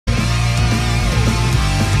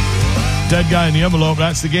Dead guy in the envelope.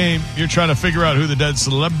 That's the game. You're trying to figure out who the dead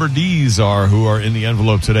celebrities are who are in the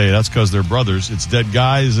envelope today. That's because they're brothers. It's dead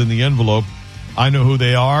guys in the envelope. I know who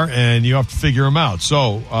they are, and you have to figure them out.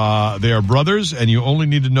 So they are brothers, and you only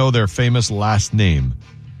need to know their famous last name.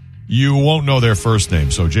 You won't know their first name.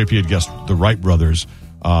 So JP had guessed the Wright brothers.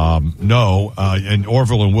 No, and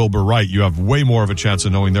Orville and Wilbur Wright, you have way more of a chance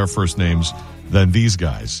of knowing their first names than these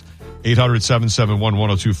guys.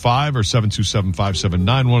 800-771-1025 or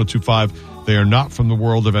 727-579-1025. They are not from the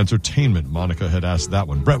world of entertainment. Monica had asked that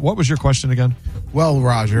one. Brett, what was your question again? Well,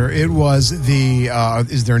 Roger, it was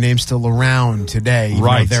is their name still around today? Even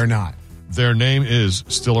Right. though they're not. Their name is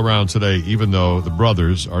still around today, even though the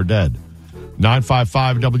brothers are dead.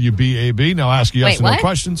 955-WBAB. Now ask you yes or no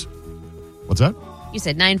questions. What's that? You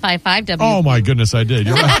said 955-W. Oh, my goodness, I did.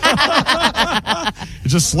 You're right. It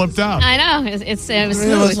just slipped out. I know. It was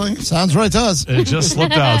smooth. Sounds right to us. It just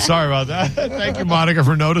slipped out. Sorry about that. Thank you, Monica,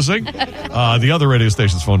 for noticing. The other radio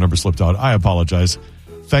station's phone number slipped out. I apologize.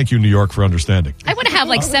 Thank you, New York, for understanding. I want to have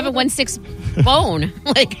like 716 phone.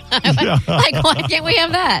 Why can't we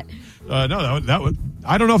have that? No, that would.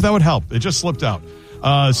 I don't know if that would help. It just slipped out.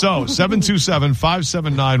 So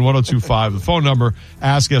 727-579-1025, the phone number.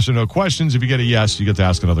 Ask yes or no questions. If you get a yes, you get to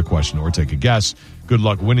ask another question or take a guess. Good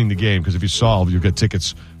luck winning the game, because if you solve, you'll get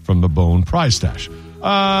tickets from the Bone Prize Stash.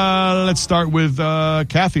 Let's start with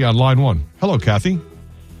Kathy on line one. Hello, Kathy.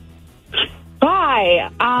 Hi.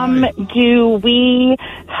 Do we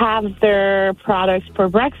have their products for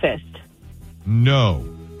breakfast? No.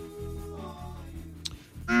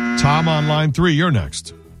 Tom on line three. You're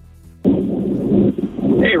next.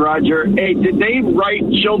 Hey, Roger. Hey, did they write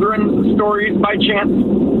children's stories by chance?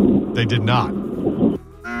 They did not. No.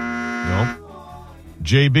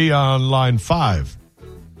 JB on line five.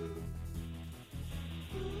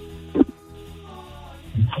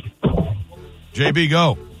 JB,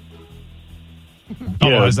 go.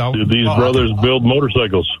 Yeah, did these brothers build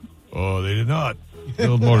motorcycles? Oh, they did not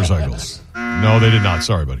build motorcycles. No, they did not.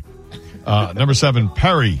 Sorry, buddy. Number 7,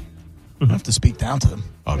 Perry. I have to speak down to them.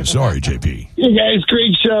 I'm sorry, JP. Hey, guys,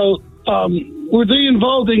 great show. Were they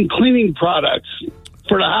involved in cleaning products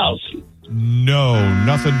for the house? No,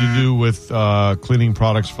 nothing to do with cleaning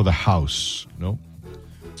products for the house. Nope.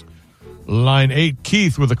 Line 8,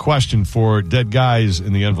 Keith with a question for dead guys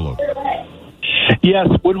in the envelope. Yes.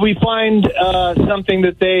 Would we find something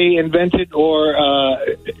that they invented or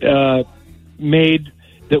made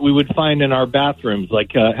that we would find in our bathrooms, like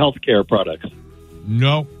healthcare products?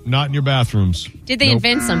 No, not in your bathrooms. Did they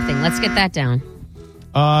invent something? Let's get that down.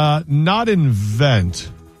 Not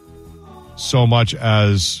invent so much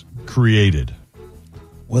as created.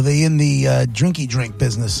 Were they in the drinky drink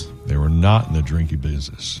business? They were not in the drinky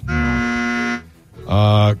business. No.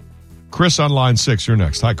 Chris on line 6, you're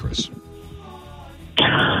next. Hi, Chris.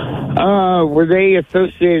 Were they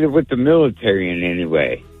associated with the military in any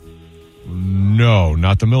way? No,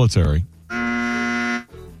 not the military.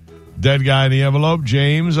 Dead guy in the envelope,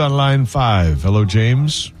 James on line 5. Hello,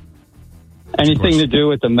 James. Anything to do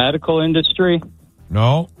with the medical industry?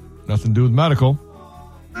 No, nothing to do with medical.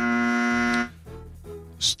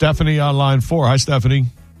 Stephanie on line 4. Hi, Stephanie.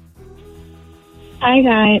 Hi,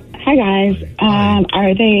 guys.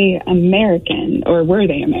 Are they American, or were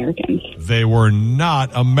they Americans? They were not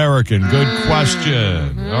American. Good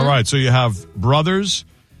question. All right, so you have brothers.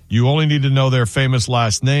 You only need to know their famous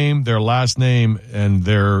last name. Their last name and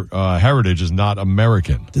their heritage is not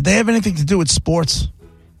American. Did they have anything to do with sports?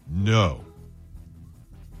 No.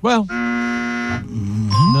 Well,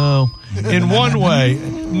 no. In one way,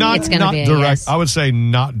 not direct. Yes. I would say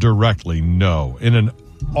not directly, no. In an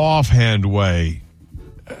offhand way,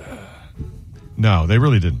 no, they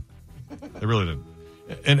really didn't. They really didn't.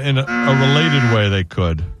 In a related way, they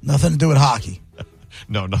could. Nothing to do with hockey.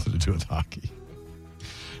 No, nothing to do with hockey.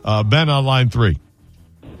 Ben on line 3. Hey,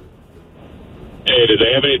 did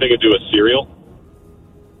they have anything to do with cereal?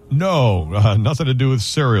 No, nothing to do with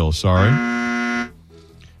cereal, sorry.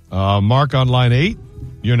 Mark on line 8.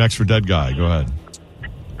 You're next for dead guy. Go ahead.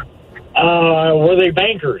 Were they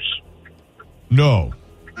bankers? No.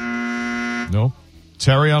 No.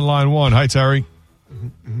 Terry on line 1. Hi, Terry.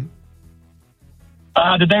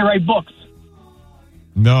 Did they write books?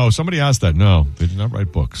 No, somebody asked that. No, they did not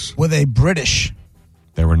write books. Were they British?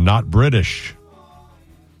 They were not British.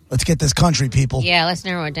 Let's get this country, people. Yeah, let's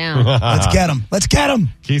narrow it down. Let's get them. Let's get them.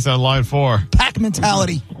 Keith on line 4. Pack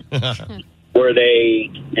mentality. Were they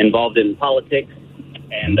involved in politics?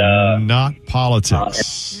 And not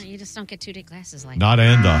politics. You just don't get 2D glasses like not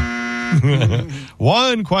that.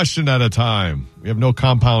 One question at a time. We have no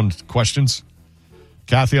compound questions.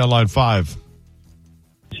 Kathy on line 5.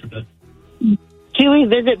 Can Do we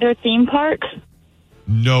visit their theme park?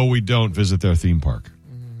 No, we don't visit their theme park.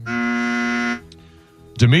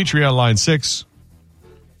 Dimitri on line 6.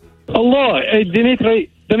 Hello,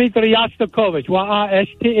 Dmitry Yastakovich.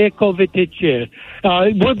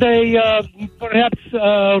 Were they perhaps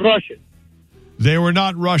Russian? They were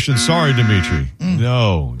not Russian. Sorry, Dimitri.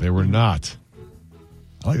 No, they were not.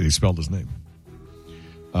 I like that he spelled his name.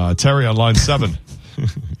 Terry on line 7.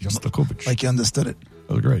 Yastakovich. Like you understood it.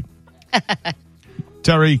 That was great.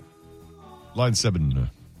 Terry, line 7.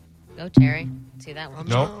 Go, Terry. See that one?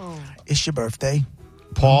 No. It's your birthday.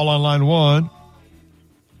 Paul on line 1.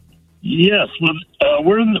 Yes.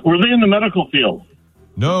 Were they in the medical field?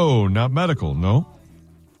 No, not medical. No.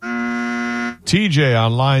 TJ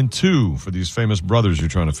on line 2 for these famous brothers you're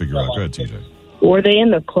trying to figure out. Go ahead, TJ. Were they in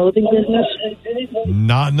the clothing business?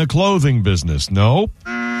 Not in the clothing business. No.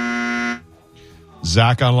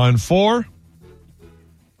 Zach on line 4.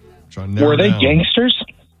 Were they gangsters?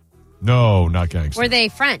 No, not gangsters. Were they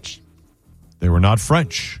French? They were not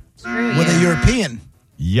French. Were they European?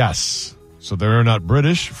 Yes. So they're not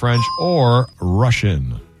British, French, or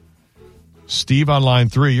Russian. Steve on line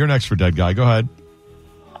 3. You're next for Dead Guy. Go ahead.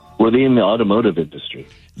 Were they in the automotive industry?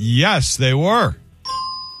 Yes, they were.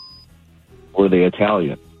 Were they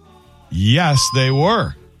Italian? Yes, they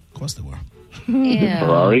were. Of course they were.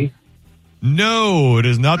 Ferrari? No, it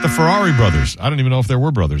is not the Ferrari brothers. I don't even know if there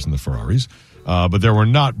were brothers in the Ferraris. But there were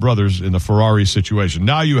not brothers in the Ferrari situation.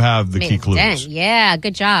 Now you have the key clues. Yeah,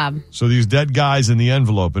 good job. So these dead guys in the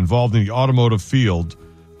envelope involved in the automotive field,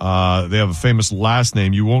 they have a famous last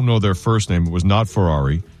name. You won't know their first name. It was not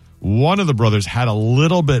Ferrari. One of the brothers had a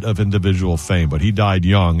little bit of individual fame, but he died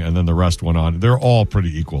young, and then the rest went on. They're all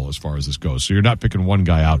pretty equal as far as this goes. So you're not picking one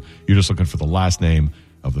guy out. You're just looking for the last name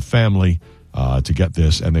of the family to get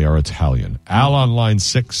this, and they are Italian. Al on line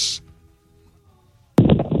 6.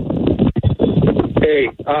 Hey,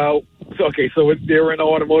 so they were in the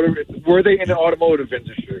automotive. Were they in the automotive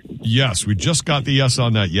industry? Yes, we just got the yes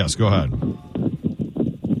on that. Yes, go ahead.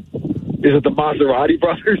 Is it the Maserati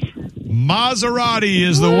brothers? Maserati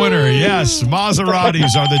is the winner. Yes,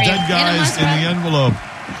 Maseratis are the dead guys in the envelope.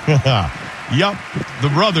 Yep, the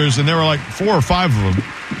brothers, and there were like 4 or 5 of them.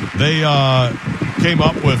 They came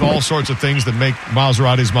up with all sorts of things that make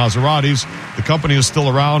Maseratis. The company is still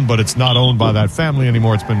around, but it's not owned by that family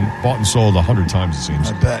anymore. It's been bought and sold 100 times, it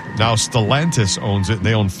seems. I bet. Now Stellantis owns it, and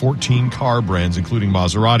they own 14 car brands, including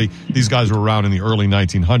Maserati. These guys were around in the early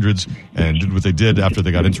 1900s and did what they did after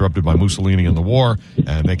they got interrupted by Mussolini in the war,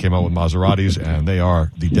 and they came out with Maseratis, and they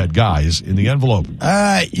are the dead guys in the envelope. All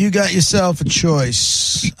right, you got yourself a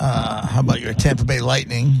choice. How about your Tampa Bay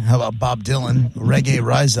Lightning? How about Bob Dylan, Reggae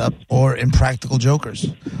Rise Up, or Impractical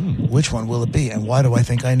Jokers? Which one will it be, and why do I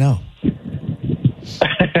think I know?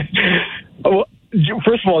 Well,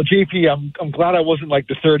 first of all, JP, I'm glad I wasn't like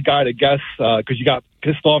the third guy to guess because you got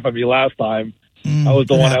pissed off at me last time. I was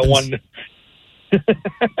the one that won.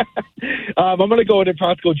 I'm going to go with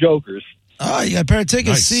Impractical Jokers. Oh, you got a pair of tickets.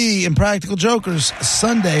 Nice. See Impractical Jokers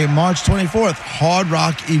Sunday, March 24th, Hard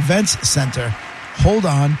Rock Events Center. Hold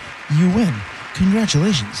on, you win.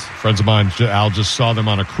 Congratulations. Friends of mine, Al, just saw them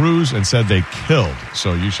on a cruise and said they killed.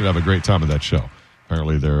 So you should have a great time at that show.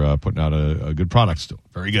 Apparently they're putting out a good product still.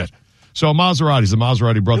 Very good. So Maseratis, the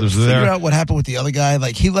Maserati brothers are there. Figure out what happened with the other guy.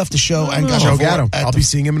 Like, he left the show and got Joe Gatto. I'll be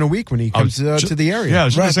seeing him in a week when he comes to the area. Yeah, I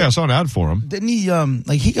was going to say I saw an ad for him. Didn't he,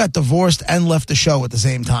 he got divorced and left the show at the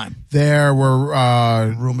same time? There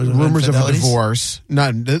were rumors of a infidelities? divorce.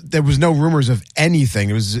 There was no rumors of anything.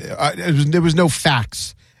 There was no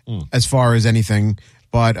facts as far as anything.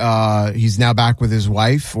 But he's now back with his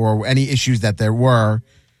wife, or any issues that there were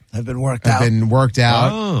have been worked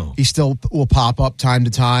out. Oh. He still will pop up time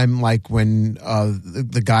to time, like when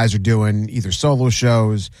the guys are doing either solo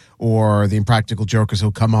shows or the Impractical Jokers.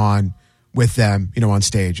 He'll come on with them, on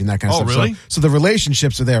stage and that kind of stuff. Really? So the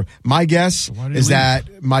relationships are there. My guess is that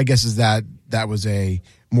was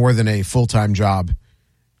more than a full-time job,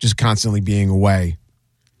 just constantly being away.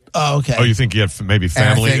 Oh, okay. Oh, you think he had maybe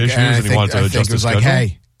family issues and he wanted to adjust his schedule? Like,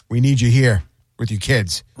 hey, we need you here with your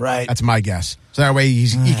kids. Right. That's my guess. So that way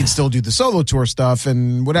he can still do the solo tour stuff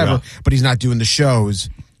and whatever, but he's not doing the shows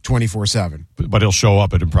 24/7. But he'll show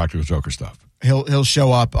up at Impractical Joker stuff. He'll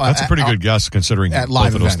show up. That's a pretty good guess considering at both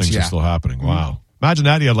live of those events, things are still happening. Wow. Imagine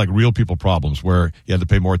that he had like real people problems where he had to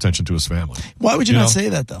pay more attention to his family. Why would you not say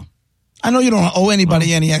that, though? I know you don't owe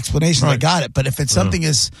anybody any explanation. Right. I got it. But if it's something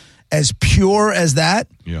as pure as that,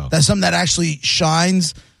 that's something that actually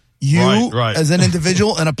shines you as an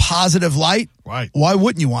individual in a positive light, why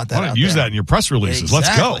wouldn't you want that? Why don't you use that in your press releases?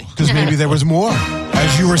 Exactly. Let's go. Because maybe there was more,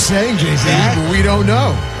 as you were saying, JC, but we don't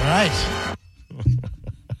know. Right.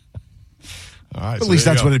 All right, At least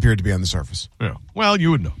that's what it appeared to be on the surface. Yeah. Well, you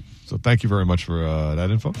would know. So thank you very much for that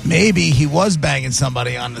info. Maybe he was banging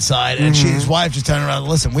somebody on the side, and his wife just turned around.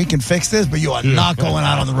 Listen, we can fix this, but you are not going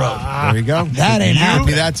out on the road. There you go. That ain't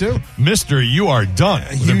happening. That too, Mister. You are done.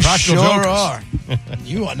 With You Impractical sure Jokers. are.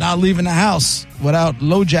 You are not leaving the house without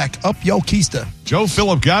LoJack up yo keister. Joe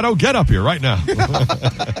Philip Gatto, get up here right now.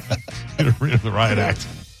 The riot act.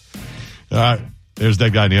 All right. There's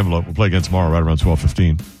Dead Guy in the Envelope. We'll play again tomorrow right around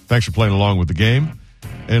 12:15. Thanks for playing along with the game.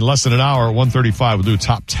 In less than an hour, 1:35, we'll do a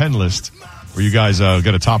top 10 list where you guys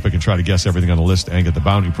get a topic and try to guess everything on the list and get the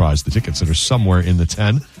bounty prize, the tickets that are somewhere in the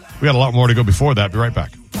 10. We got a lot more to go before that. Be right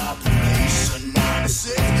back.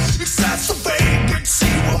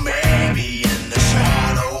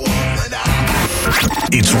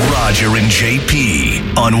 It's Roger and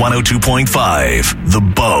JP on 102.5 The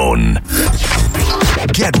Bone.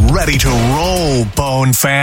 Get ready to roll, Bone fans.